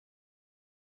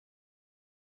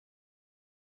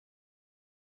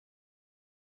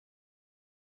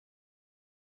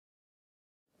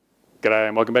G'day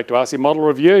and welcome back to RC Model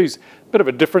Reviews. Bit of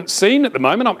a different scene at the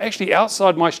moment. I'm actually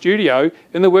outside my studio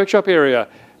in the workshop area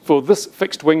for this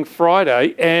Fixed Wing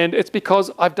Friday, and it's because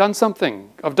I've done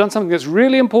something. I've done something that's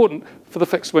really important for the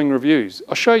Fixed Wing reviews.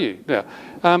 I'll show you now.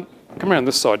 Come around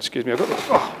this side, excuse me.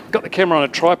 I've got the camera on a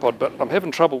tripod, but I'm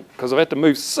having trouble because I've had to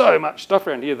move so much stuff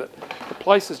around here that the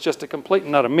place is just a complete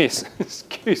and utter mess.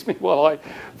 Excuse me while I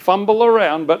fumble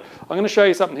around, but I'm going to show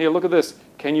you something here. Look at this.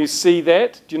 Can you see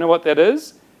that? Do you know what that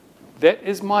is? That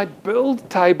is my build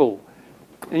table.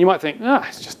 And you might think,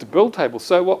 it's just a build table.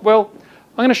 So what? Well,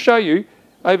 I'm going to show you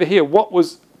over here what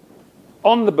was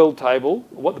on the build table,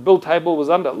 what the build table was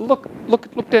under. Look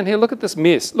down here. Look at this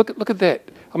mess. Look at that.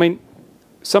 I mean,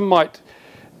 some might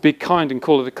be kind and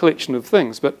call it a collection of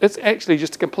things, but it's actually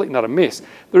just a complete and utter mess.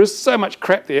 There is so much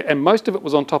crap there, and most of it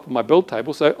was on top of my build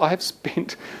table. So I have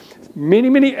spent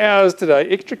many hours today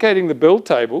extricating the build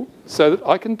table so that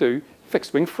I can do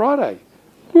Fixed Wing Friday.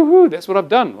 Woohoo, that's what I've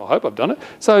done. I hope I've done it.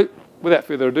 So without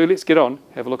further ado, let's get on,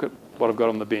 have a look at what I've got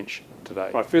on the bench today.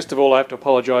 Right, first of all, I have to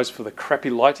apologise for the crappy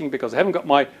lighting because I haven't got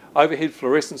my overhead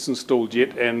fluorescence installed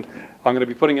yet, and I'm going to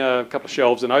be putting a couple of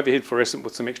shelves in overhead fluorescent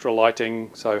with some extra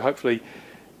lighting, so hopefully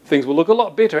things will look a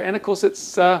lot better. And of course,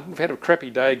 it's we've had a crappy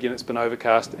day again. It's been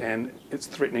overcast and it's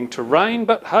threatening to rain,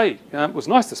 but hey, it was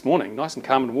nice this morning, nice and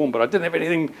calm and warm, but I didn't have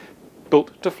anything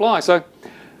built to fly. So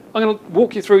I'm going to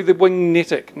walk you through the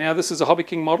Wingnetic. Now, this is a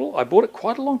HobbyKing model. I bought it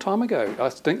quite a long time ago. I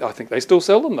think they still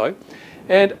sell them though.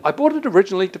 And I bought it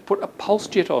originally to put a pulse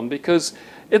jet on because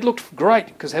it looked great,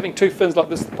 because having two fins like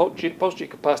this, the pulse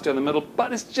jet could pass down the middle,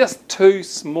 but it's just too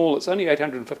small. It's only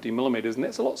 850 millimeters, and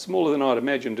that's a lot smaller than I'd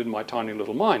imagined in my tiny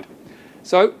little mind.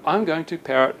 So I'm going to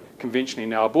power it conventionally.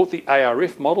 Now, I bought the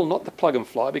ARF model, not the plug and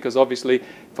fly, because obviously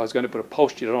if I was going to put a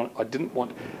pulse jet on, I didn't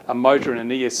want a motor and an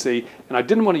ESC, and I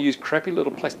didn't want to use crappy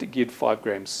little plastic geared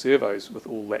 5-gram servos with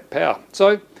all that power.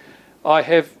 So I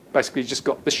have basically just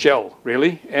got the shell,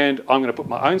 really, and I'm going to put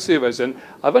my own servos in.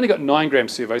 I've only got 9-gram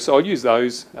servos, so I'll use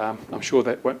those. I'm sure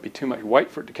that won't be too much weight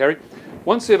for it to carry.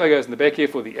 One servo goes in the back here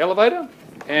for the elevator,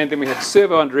 and then we have a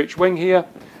servo under each wing here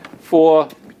for,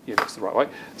 yeah, that's the right way,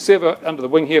 servo under the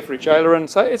wing here for each aileron.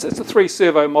 So it's a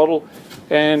 3-servo model,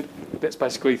 and that's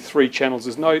basically 3 channels.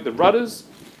 There's no, the rudders,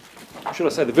 should I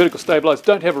say the vertical stabilizers,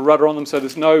 don't have a rudder on them, so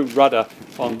there's no rudder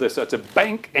on this. So it's a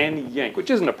bank and yank, which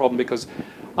isn't a problem because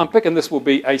I'm picking this will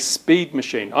be a speed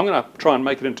machine. I'm going to try and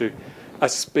make it into a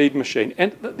speed machine.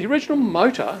 And the original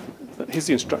motor, here's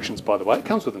the instructions by the way, it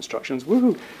comes with instructions,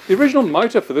 woohoo. The original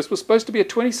motor for this was supposed to be a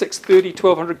 2630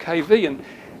 1200 kV, and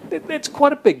that's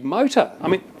quite a big motor. I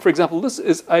mean, for example, this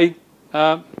is a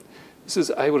what is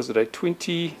it, a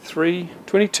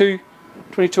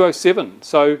 2207.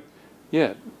 So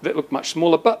yeah, that looked much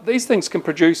smaller, but these things can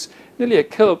produce nearly a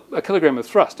kilogram of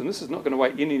thrust, and this is not going to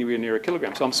weigh anywhere near a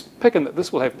kilogram, so I'm picking that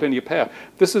this will have plenty of power.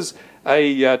 This is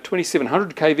a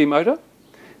 2700 kV motor,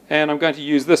 and I'm going to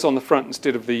use this on the front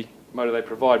instead of the motor they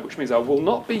provide, which means I will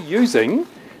not be using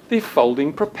the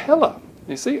folding propeller.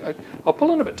 You see, I'll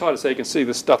pull in a bit tighter so you can see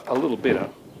this stuff a little better.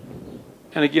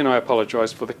 And again, I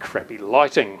apologise for the crappy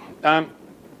lighting. Yeah,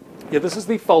 this is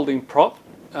the folding prop,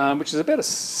 which is about a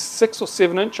 6 or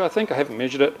 7 inch, I think. I haven't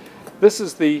measured it. This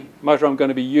is the motor I'm going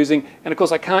to be using, and of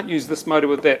course I can't use this motor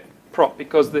with that prop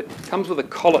because it comes with a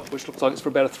collet which looks like it's for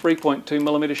about a 3.2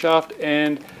 millimeter shaft,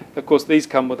 and of course these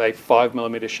come with a 5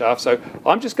 millimeter shaft. So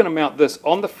I'm just going to mount this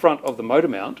on the front of the motor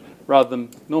mount rather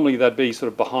than normally they'd be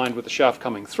sort of behind with the shaft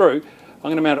coming through. I'm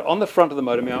going to mount it on the front of the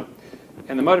motor mount,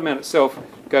 and the motor mount itself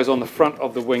goes on the front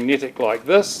of the Wingnetic like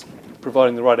this,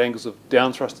 providing the right angles of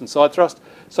down thrust and side thrust.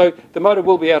 So the motor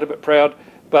will be out a bit proud,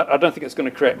 but I don't think it's going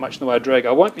to create much in the way of drag.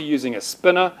 I won't be using a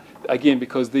spinner, again,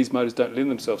 because these motors don't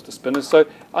lend themselves to spinners. So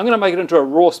I'm going to make it into a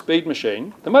raw speed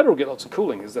machine. The motor will get lots of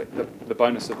cooling, is the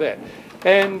bonus of that.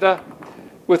 And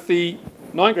with the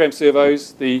 9-gram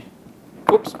servos, the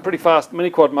pretty fast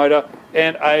miniquad motor,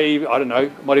 and I don't know,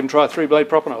 might even try a 3-blade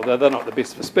prop on it, although they're not the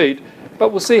best for speed. But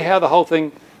we'll see how the whole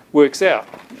thing works out.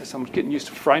 So I'm getting used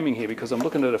to framing here because I'm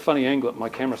looking at a funny angle at my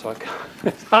camera, so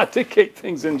it's hard to keep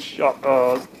things in shot.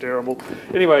 Oh, it's terrible.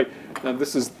 Anyway,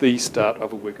 this is the start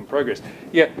of a work in progress.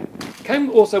 Yeah,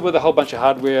 came also with a whole bunch of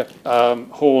hardware,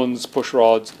 horns, push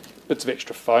rods, bits of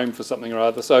extra foam for something or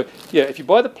other. So yeah, if you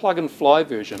buy the plug and fly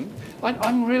version,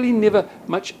 I'm really never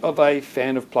much of a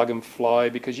fan of plug and fly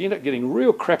because you end up getting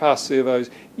real crap ass servos.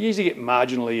 You usually get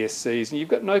marginal ESCs and you've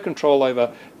got no control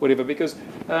over whatever because,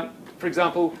 for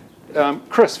example,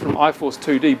 Chris from iForce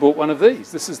 2D bought one of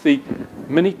these. This is the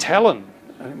Mini Talon.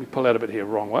 Let me pull out a bit here,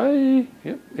 wrong way.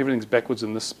 Yep, everything's backwards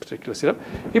in this particular setup.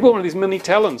 He bought one of these Mini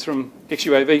Talons from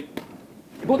XUAV.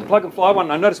 He bought the plug and fly one,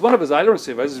 and I noticed one of his aileron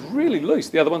servos is really loose,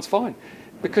 the other one's fine,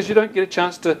 because you don't get a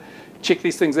chance to check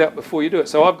these things out before you do it.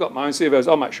 So I've got my own servos.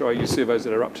 I'll make sure I use servos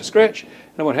that are up to scratch, and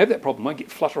I won't have that problem. I won't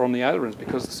get flutter on the ailerons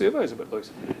because the servo's a bit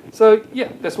loose. So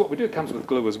yeah, that's what we do. It comes with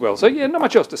glue as well. So yeah, not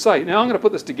much else to say. Now I'm going to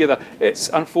put this together. It's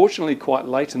unfortunately quite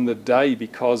late in the day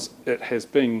because it has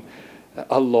been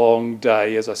a long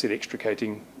day, as I said,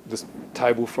 extricating this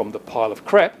table from the pile of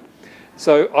crap.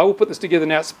 So I will put this together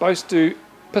now. It's supposed to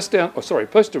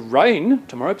supposed to rain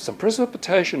tomorrow. Some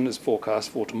precipitation is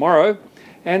forecast for tomorrow.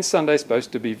 And Sunday's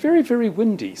supposed to be very, very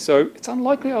windy. So it's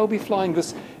unlikely I'll be flying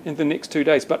this in the next 2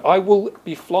 days, but I will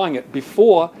be flying it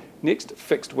before next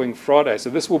Fixed Wing Friday. So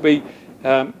this will be,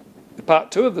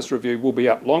 part 2 of this review will be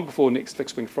up long before next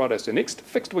Fixed Wing Friday. So next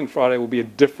Fixed Wing Friday will be a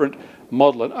different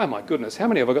model. And oh my goodness, how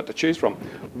many have I got to choose from?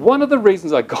 One of the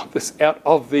reasons I got this out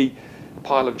of the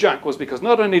pile of junk was because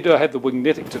not only do I have the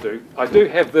Wingnetic to do, I do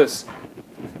have this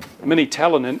mini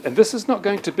Talon in, and this is not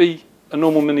going to be a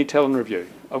normal mini Talon review,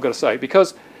 I've got to say,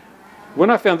 because when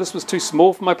I found this was too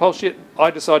small for my pulse jet,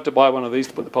 I decided to buy one of these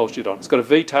to put the pulse jet on. It's got a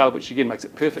V-tail, which again makes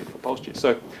it perfect for pulse jet.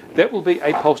 So that will be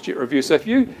a pulse jet review. So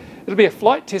it'll be a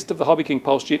flight test of the HobbyKing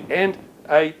pulse jet and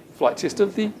a flight test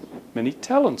of the mini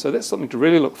Talon. So that's something to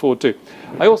really look forward to.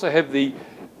 I also have the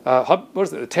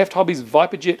the Taft Hobbies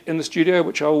Viper jet in the studio,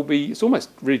 which it's almost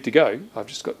ready to go. I've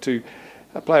just got to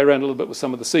play around a little bit with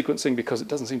some of the sequencing because it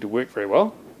doesn't seem to work very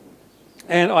well.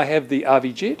 And I have the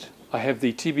RV jet, I have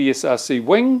the TBSRC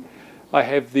wing, I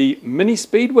have the mini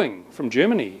speed wing from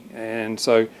Germany. And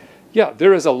so, yeah,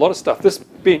 there is a lot of stuff. This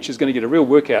bench is going to get a real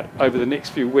workout over the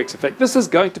next few weeks. In fact, this is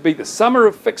going to be the summer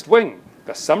of fixed wing.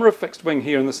 The summer of fixed wing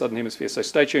here in the Southern Hemisphere. So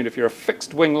stay tuned. If you're a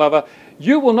fixed wing lover,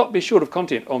 you will not be short of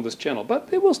content on this channel, but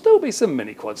there will still be some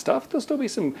mini quad stuff. There'll still be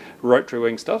some rotary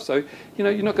wing stuff. So, you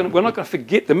know, we're not going to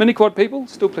forget the mini quad people.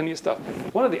 Still plenty of stuff.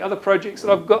 One of the other projects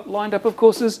that I've got lined up, of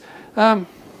course, is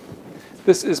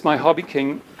this is my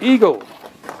HobbyKing Eagle.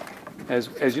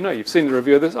 As you know, you've seen the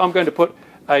review of this. I'm going to put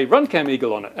a RunCam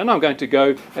Eagle on it, and I'm going to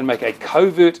go and make a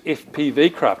covert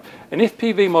FPV craft. An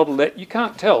FPV model that you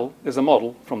can't tell is a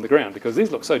model from the ground because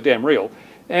these look so damn real.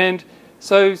 And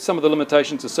so some of the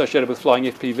limitations associated with flying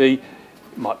FPV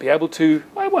might be able to,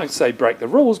 I won't say break the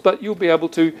rules, but you'll be able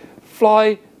to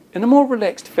fly in a more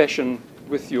relaxed fashion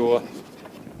with your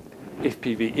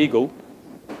FPV Eagle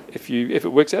if it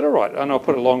works out all right. And I'll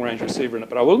put a long-range receiver in it,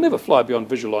 but I will never fly beyond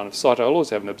visual line of sight. I'll always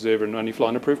have an observer and only fly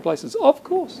in approved places. Of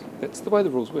course, that's the way the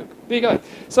rules work. There you go.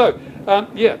 So,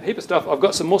 yeah, heap of stuff. I've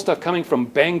got some more stuff coming from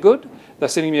Banggood. They're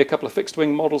sending me a couple of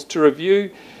fixed-wing models to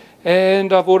review,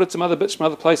 and I've ordered some other bits from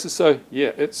other places. So,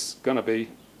 yeah, it's going to be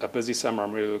a busy summer.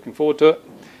 I'm really looking forward to it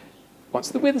once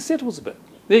the weather settles a bit.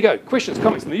 There you go. Questions,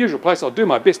 comments in the usual place. I'll do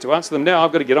my best to answer them now.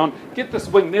 I've got to get this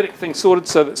Wingnetic thing sorted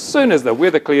so that as soon as the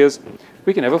weather clears,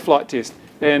 we can have a flight test.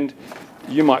 And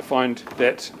you might find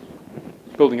that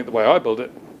building it the way I build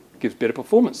it gives better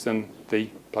performance than the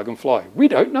plug and fly. We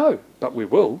don't know, but we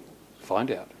will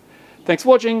find out. Thanks for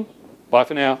watching. Bye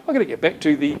for now. I've got to get back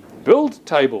to the build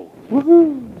table.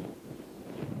 Woohoo!